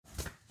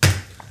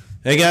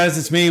Hey guys,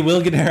 it's me, Will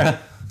Guidera.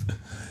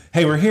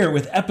 Hey, we're here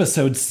with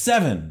episode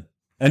 7.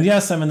 And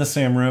yes, I'm in the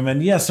same room,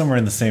 and yes, I'm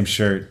wearing the same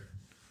shirt.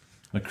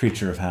 I'm a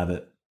creature of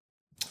habit.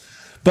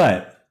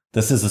 But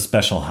this is a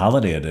special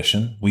holiday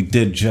edition. We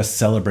did just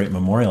celebrate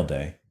Memorial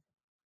Day.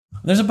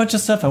 There's a bunch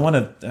of stuff I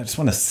just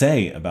want to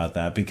say about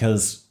that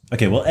because,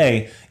 okay, well,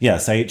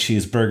 yes, I ate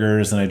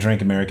cheeseburgers and I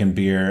drank American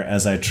beer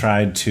as I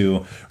tried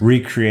to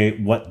recreate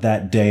what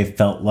that day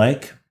felt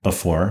like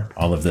before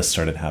all of this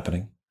started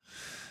happening.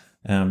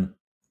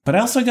 But I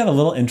also got a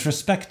little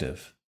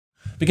introspective.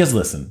 Because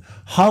listen,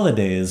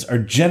 holidays are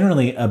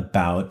generally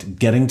about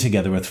getting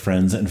together with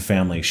friends and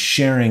family,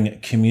 sharing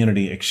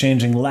community,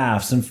 exchanging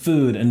laughs and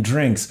food and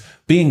drinks,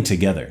 being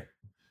together.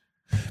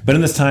 But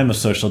in this time of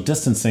social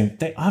distancing,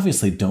 they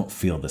obviously don't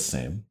feel the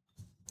same.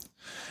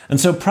 And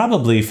so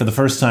probably for the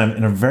first time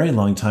in a very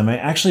long time, I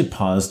actually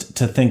paused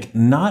to think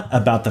not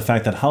about the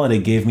fact that holiday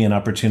gave me an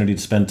opportunity to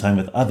spend time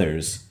with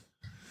others,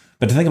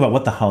 but to think about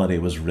what the holiday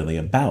was really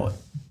about.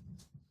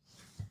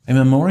 And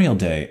Memorial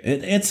Day,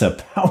 it's a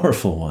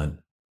powerful one.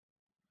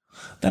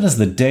 That is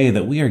the day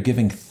that we are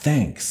giving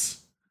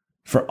thanks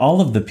for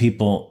all of the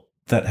people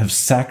that have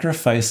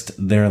sacrificed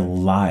their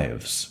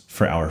lives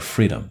for our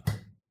freedom,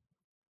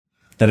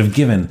 that have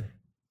given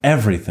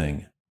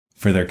everything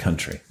for their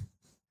country.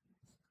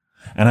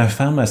 And I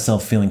found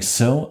myself feeling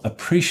so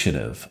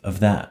appreciative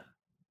of that.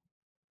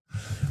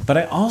 But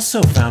I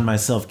also found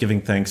myself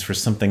giving thanks for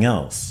something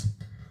else,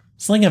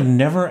 something I've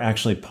never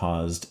actually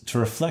paused to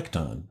reflect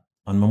on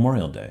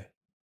Memorial Day.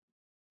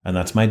 And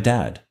that's my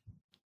dad.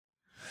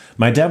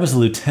 My dad was a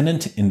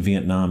lieutenant in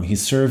Vietnam. He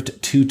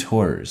served 2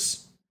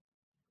 tours.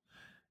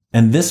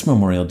 And this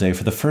Memorial Day,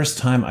 for the first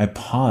time, I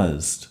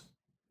paused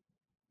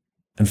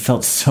and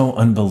felt so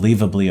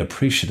unbelievably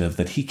appreciative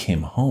that he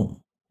came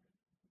home.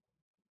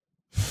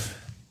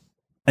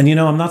 And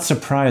I'm not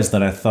surprised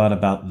that I thought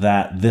about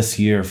that this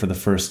year for the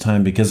first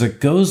time because it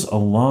goes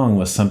along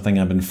with something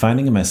I've been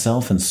finding in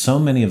myself and so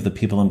many of the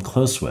people I'm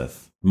close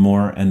with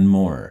more and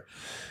more.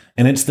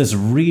 And it's this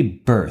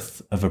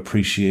rebirth of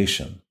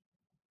appreciation.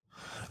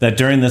 That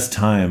during this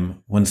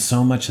time, when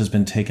so much has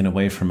been taken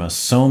away from us,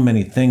 so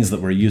many things that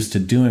we're used to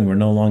doing, we're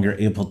no longer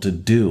able to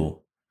do.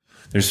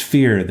 There's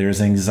fear, there's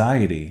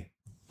anxiety,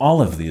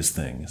 all of these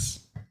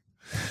things.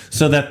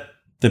 So that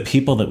the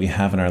people that we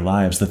have in our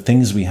lives, the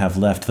things we have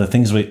left, the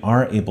things we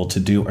are able to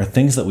do are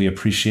things that we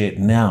appreciate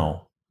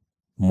now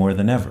more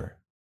than ever.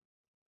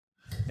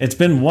 It's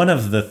been one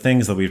of the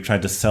things that we've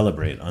tried to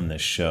celebrate on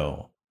this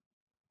show.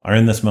 Are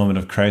in this moment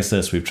of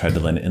crisis, we've tried to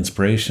lend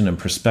inspiration and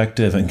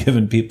perspective and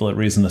given people a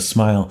reason to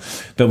smile.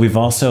 But we've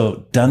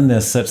also done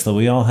this such that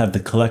we all have the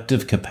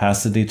collective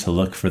capacity to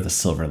look for the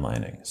silver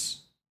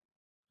linings.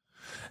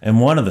 And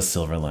one of the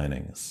silver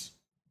linings,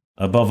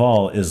 above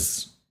all,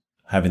 is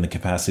having the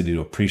capacity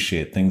to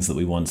appreciate things that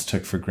we once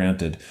took for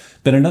granted.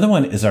 But another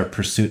one is our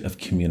pursuit of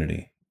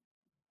community.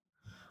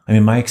 I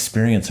mean, my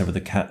experience over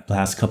the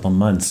last couple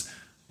months,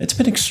 it's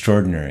been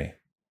extraordinary.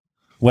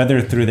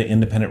 Whether through the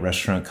Independent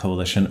Restaurant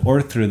Coalition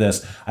or through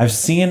this, I've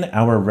seen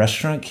our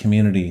restaurant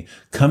community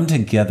come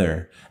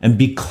together and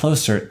be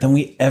closer than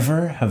we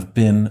ever have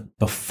been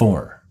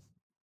before.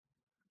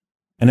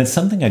 And it's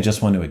something I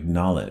just want to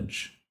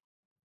acknowledge.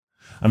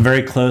 I'm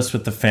very close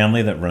with the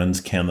family that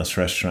runs Canlis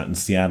Restaurant in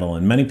Seattle,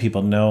 and many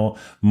people know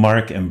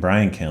Mark and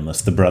Brian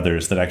Canlis, the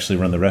brothers that actually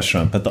run the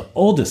restaurant, but the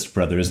oldest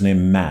brother is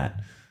named Matt,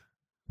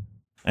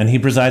 and he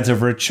presides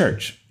over a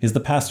church. He's the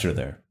pastor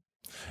there.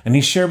 And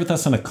he shared with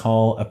us on a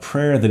call a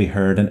prayer that he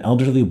heard an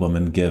elderly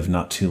woman give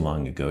not too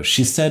long ago.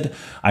 She said,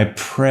 "I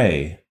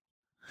pray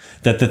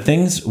that the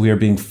things we are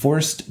being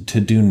forced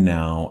to do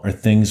now are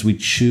things we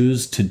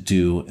choose to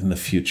do in the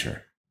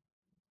future."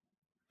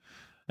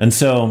 And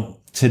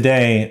so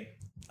today,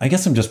 I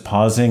guess I'm just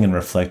pausing and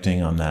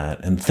reflecting on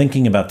that and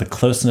thinking about the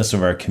closeness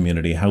of our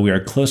community, how we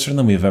are closer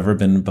than we've ever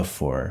been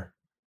before.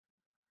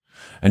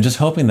 And just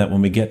hoping that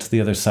when we get to the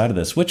other side of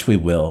this, which we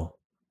will,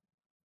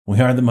 we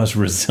are the most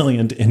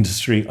resilient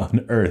industry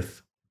on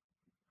earth,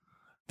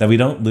 that we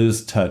don't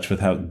lose touch with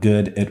how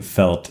good it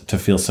felt to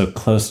feel so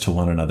close to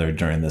one another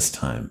during this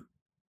time.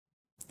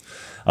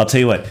 I'll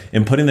tell you what,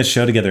 in putting this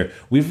show together,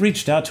 we've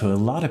reached out to a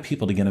lot of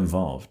people to get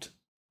involved,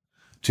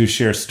 to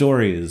share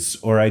stories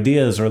or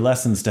ideas or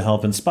lessons to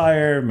help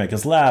inspire, make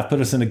us laugh, put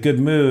us in a good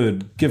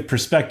mood, give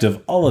perspective,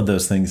 all of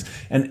those things.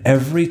 And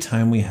every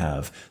time we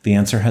have, the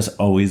answer has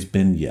always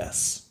been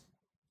yes.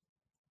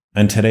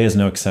 And today is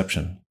no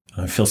exception.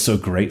 I feel so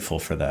grateful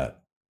for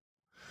that.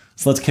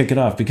 So let's kick it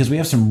off because we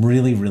have some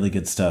really, really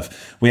good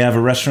stuff. We have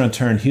a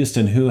restaurateur in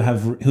Houston who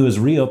has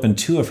reopened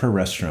 2 of her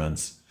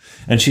restaurants.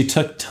 And she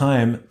took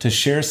time to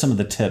share some of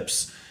the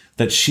tips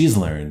that she's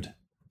learned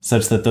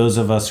such that those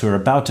of us who are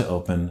about to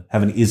open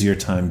have an easier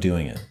time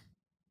doing it.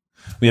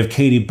 We have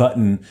Katie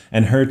Button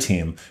and her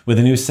team with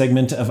a new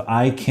segment of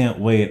I Can't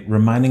Wait,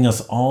 reminding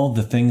us all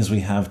the things we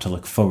have to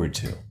look forward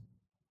to.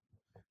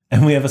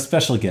 And we have a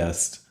special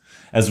guest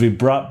as we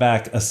brought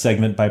back a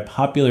segment by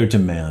popular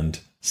demand,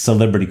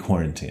 Celebrity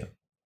Quarantine.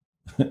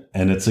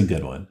 And it's a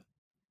good one.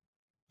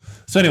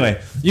 So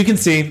anyway, you can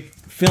see,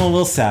 feeling a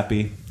little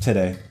sappy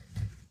today.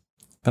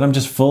 but I'm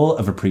just full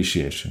of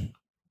appreciation.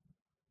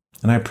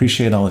 And I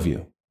appreciate all of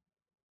you.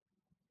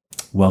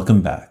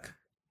 Welcome back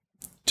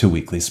to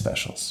Weekly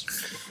Specials.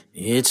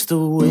 It's the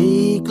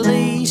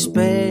Weekly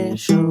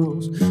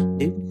Specials.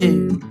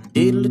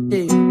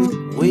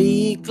 Do-do-diddle-do.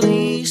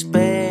 Weekly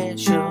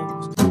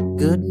Specials.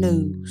 Good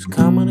news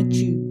coming at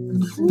you.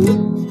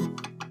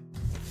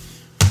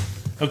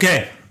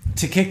 Okay,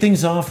 to kick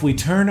things off, we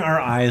turn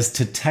our eyes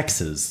to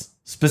Texas,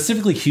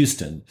 specifically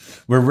Houston,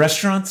 where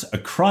restaurants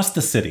across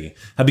the city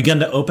have begun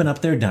to open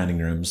up their dining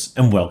rooms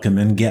and welcome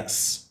in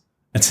guests.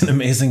 It's an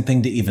amazing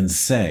thing to even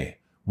say,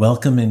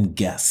 welcome in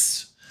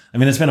guests. I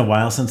mean, it's been a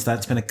while since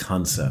that's been a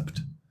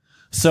concept.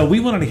 So we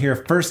wanted to hear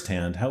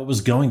firsthand how it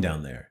was going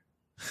down there.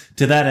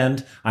 To that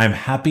end, I'm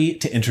happy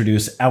to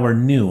introduce our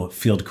new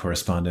field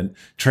correspondent,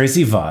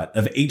 Tracy Vaught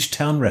of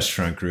H-Town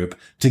Restaurant Group,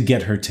 to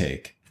get her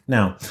take.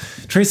 Now,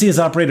 Tracy has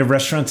operated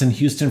restaurants in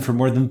Houston for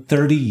more than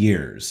 30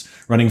 years,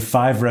 running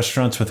 5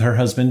 restaurants with her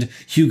husband,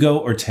 Hugo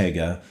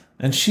Ortega,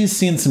 and she's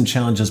seen some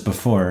challenges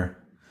before,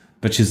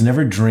 but she's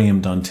never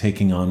dreamed on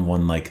taking on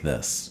one like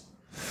this.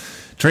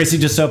 Tracy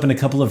just opened a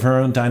couple of her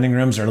own dining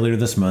rooms earlier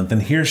this month,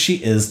 and here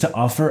she is to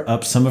offer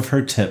up some of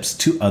her tips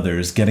to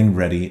others getting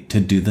ready to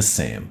do the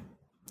same.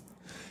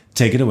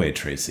 Take it away,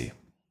 Tracy.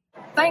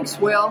 Thanks,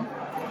 Will.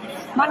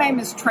 My name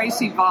is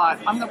Tracy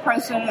Vaught. I'm the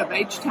president of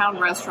H-Town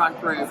Restaurant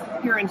Group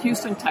here in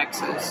Houston,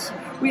 Texas.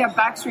 We have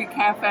Backstreet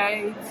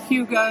Cafe,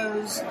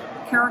 Hugo's,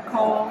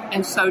 Caracol,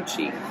 and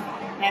Sochi.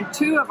 And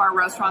 2 of our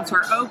restaurants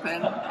are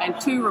open and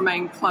 2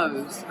 remain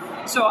closed.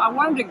 So I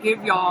wanted to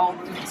give y'all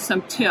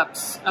some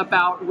tips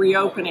about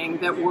reopening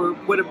that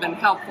would have been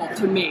helpful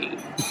to me.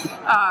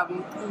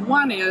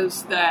 One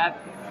is that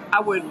I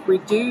would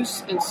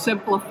reduce and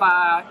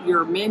simplify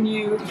your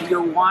menu,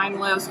 your wine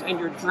list, and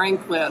your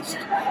drink list.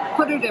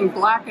 Put it in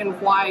black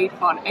and white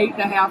on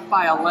 8.5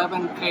 by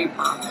 11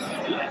 paper.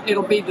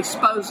 It'll be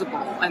disposable,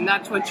 and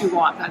that's what you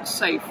want. That's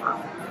safer.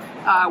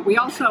 We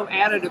also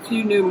added a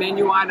few new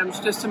menu items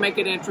just to make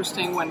it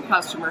interesting when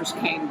customers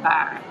came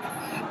back.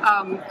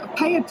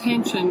 Pay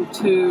attention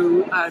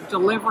to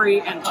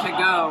delivery and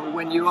to-go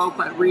when you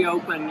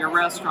reopen your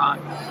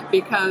restaurant,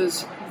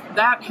 because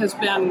that has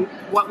been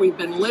what we've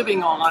been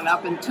living on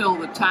up until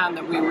the time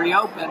that we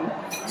reopen.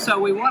 So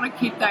we want to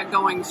keep that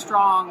going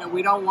strong, and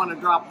we don't want to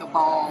drop the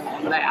ball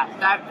on that.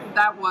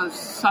 That was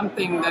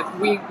something that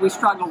we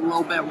struggled a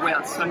little bit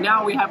with. So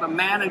now we have a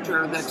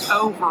manager that's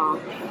over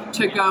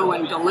to-go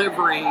and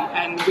delivery,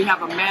 and we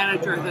have a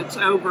manager that's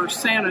over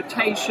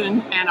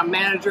sanitation and a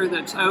manager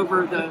that's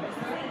over the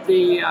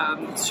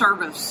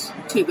service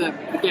to the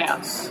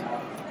guests.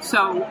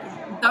 So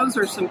those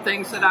are some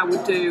things that I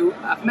would do.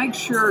 Make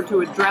sure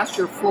to address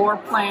your floor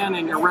plan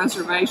and your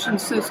reservation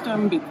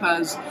system,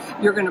 because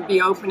you're going to be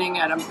opening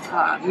at a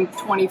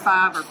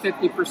 25 or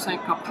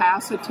 50%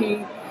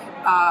 capacity.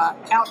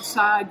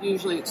 Outside,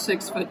 usually it's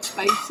 6-foot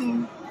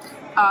spacing.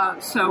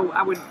 So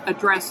I would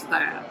address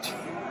that.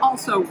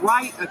 Also,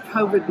 write a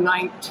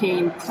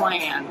COVID-19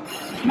 plan.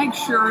 Make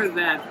sure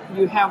that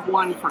you have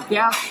one for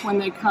guests when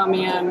they come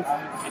in,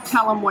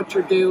 tell them what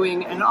you're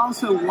doing, and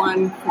also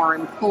one for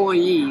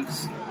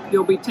employees.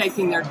 You'll be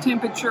taking their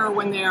temperature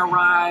when they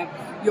arrive.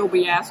 You'll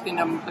be asking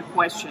them a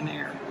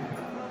questionnaire.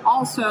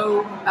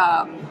 Also,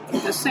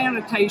 the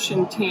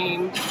sanitation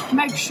team,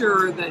 make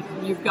sure that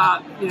you've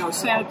got,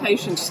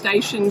 sanitation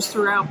stations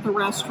throughout the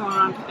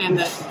restaurant, and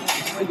that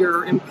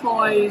your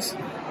employees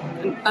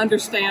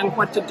understand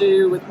what to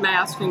do with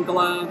masks and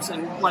gloves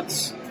and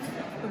what's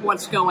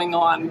going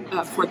on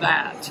for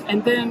that.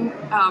 And then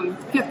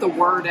get the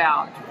word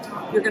out.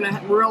 You're going to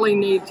really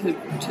need to,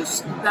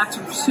 that's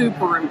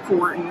super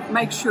important.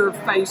 Make sure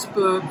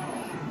Facebook,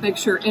 make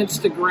sure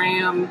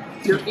Instagram,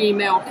 your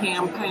email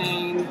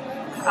campaign,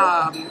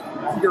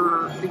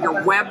 your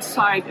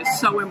website is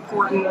so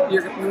important.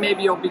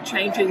 Maybe you'll be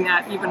changing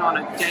that even on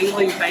a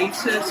daily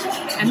basis.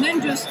 And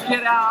then just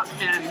get out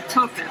and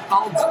cook it,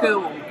 old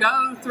school.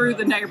 Go through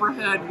the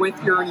neighborhood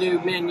with your new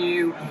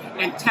menu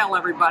and tell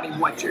everybody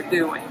what you're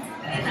doing.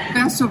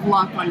 Best of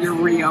luck on your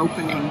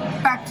reopening.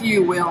 Back to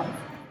you, Will.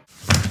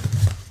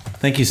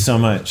 Thank you so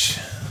much.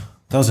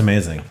 That was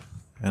amazing.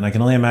 And I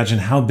can only imagine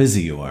how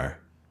busy you are.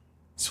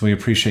 So we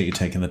appreciate you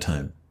taking the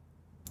time.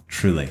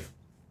 Truly.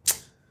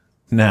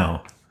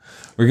 Now,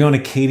 we're going to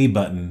Katie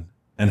Button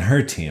and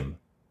her team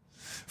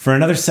for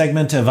another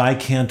segment of I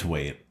Can't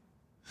Wait,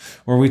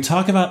 where we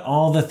talk about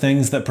all the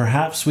things that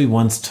perhaps we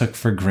once took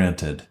for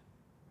granted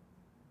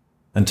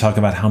and talk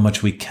about how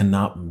much we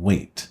cannot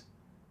wait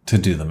to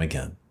do them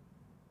again.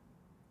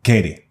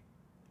 Katie,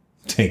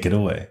 take it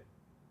away.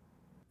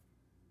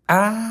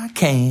 I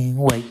can't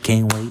wait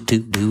to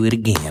do it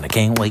again. I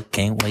can't wait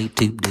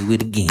to do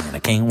it again. I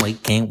can't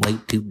wait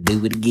to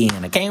do it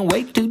again. I can't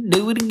wait to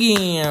do it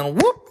again.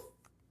 Whoop!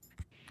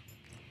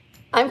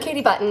 I'm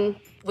Katie Button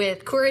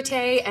with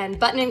Cúrate and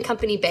Button Co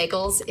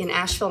Bagels in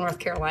Asheville, North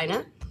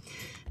Carolina.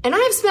 And I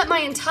have spent my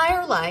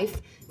entire life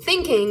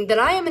thinking that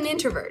I am an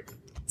introvert,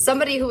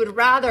 somebody who would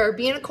rather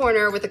be in a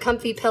corner with a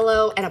comfy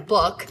pillow and a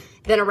book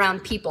than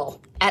around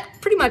people at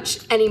pretty much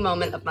any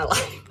moment of my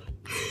life.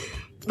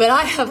 But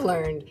I have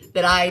learned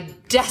that I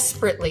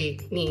desperately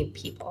need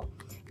people.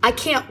 I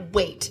can't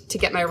wait to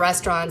get my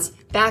restaurants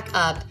back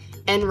up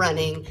and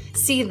running,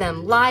 see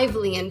them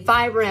lively and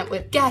vibrant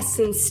with guests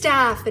and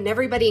staff and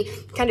everybody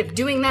kind of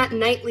doing that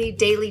nightly,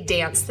 daily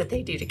dance that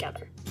they do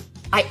together.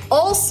 I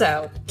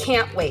also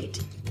can't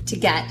wait to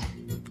get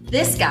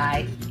this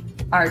guy,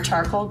 our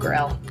charcoal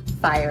grill,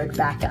 fired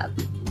back up.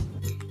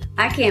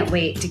 I can't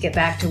wait to get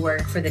back to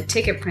work for the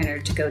ticket printer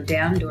to go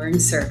down during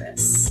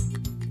service.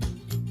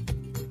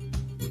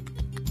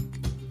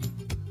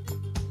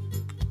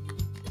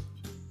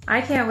 I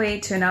can't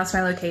wait to announce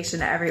my location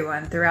to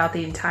everyone throughout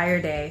the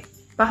entire day.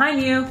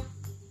 Behind you!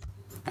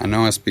 I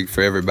know I speak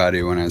for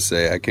everybody when I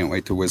say I can't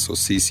wait to whistle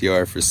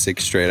CCR for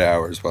 6 straight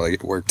hours while I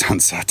get work done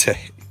saute.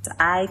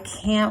 I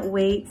can't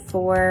wait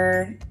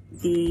for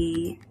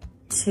the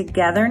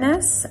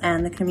togetherness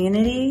and the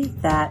community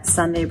that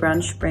Sunday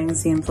brunch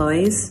brings the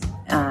employees,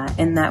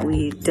 in that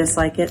we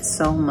dislike it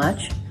so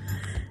much.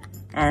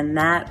 And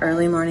that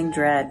early morning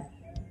dread,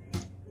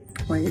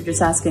 where you're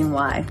just asking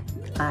why.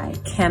 I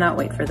cannot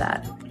wait for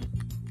that.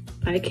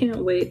 I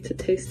can't wait to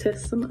taste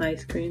test some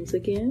ice creams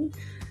again,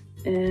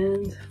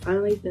 and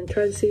finally then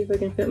try to see if I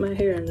can fit my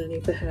hair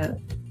underneath the hat.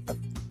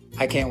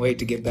 I can't wait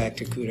to get back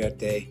to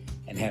Cúrate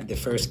and have the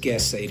first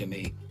guest say to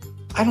me,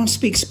 "I don't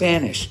speak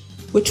Spanish.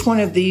 Which one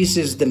of these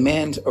is the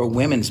men's or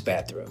women's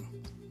bathroom?"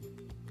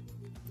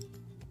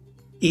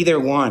 Either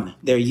one,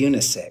 they're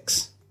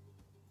unisex.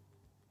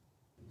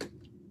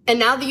 And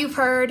now that you've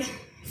heard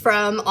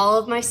from all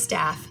of my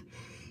staff,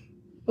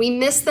 we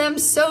miss them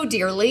so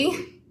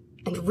dearly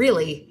and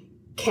really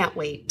can't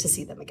wait to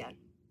see them again.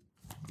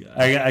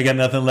 I got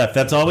nothing left.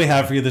 That's all we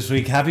have for you this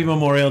week. Happy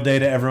Memorial Day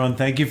to everyone.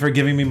 Thank you for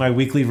giving me my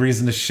weekly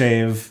reason to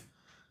shave.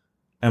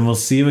 And we'll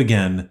see you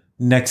again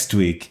next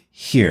week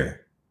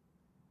here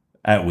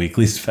at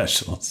Weekly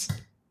Specials.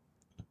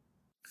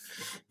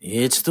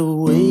 It's the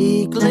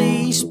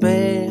weekly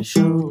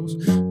specials.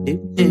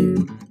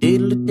 Do.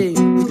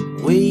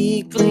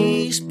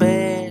 Weekly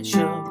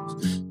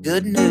specials.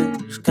 Good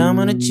news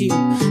coming at you.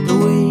 The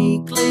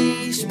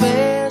weekly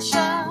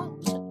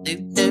specials.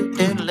 Do.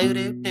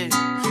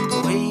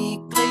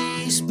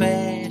 Weekly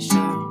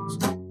specials.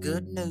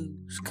 Good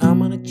news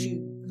coming at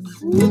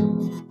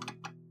you.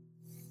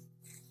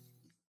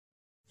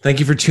 Thank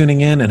you for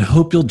tuning in and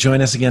hope you'll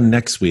join us again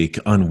next week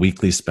on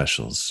Weekly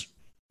Specials.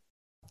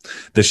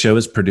 The show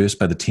is produced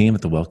by the team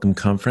at the Welcome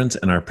Conference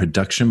and our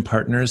production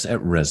partners at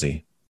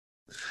Resi.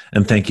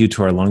 And thank you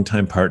to our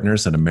longtime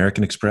partners at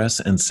American Express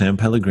and San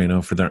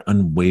Pellegrino for their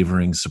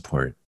unwavering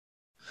support.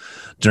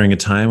 During a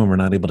time when we're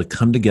not able to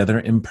come together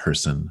in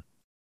person,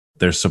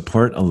 their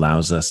support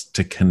allows us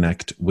to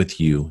connect with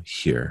you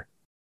here.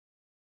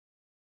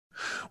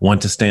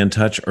 Want to stay in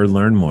touch or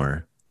learn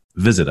more?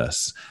 Visit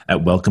us at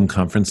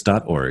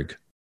welcomeconference.org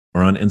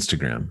or on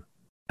Instagram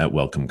at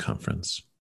Welcome Conference.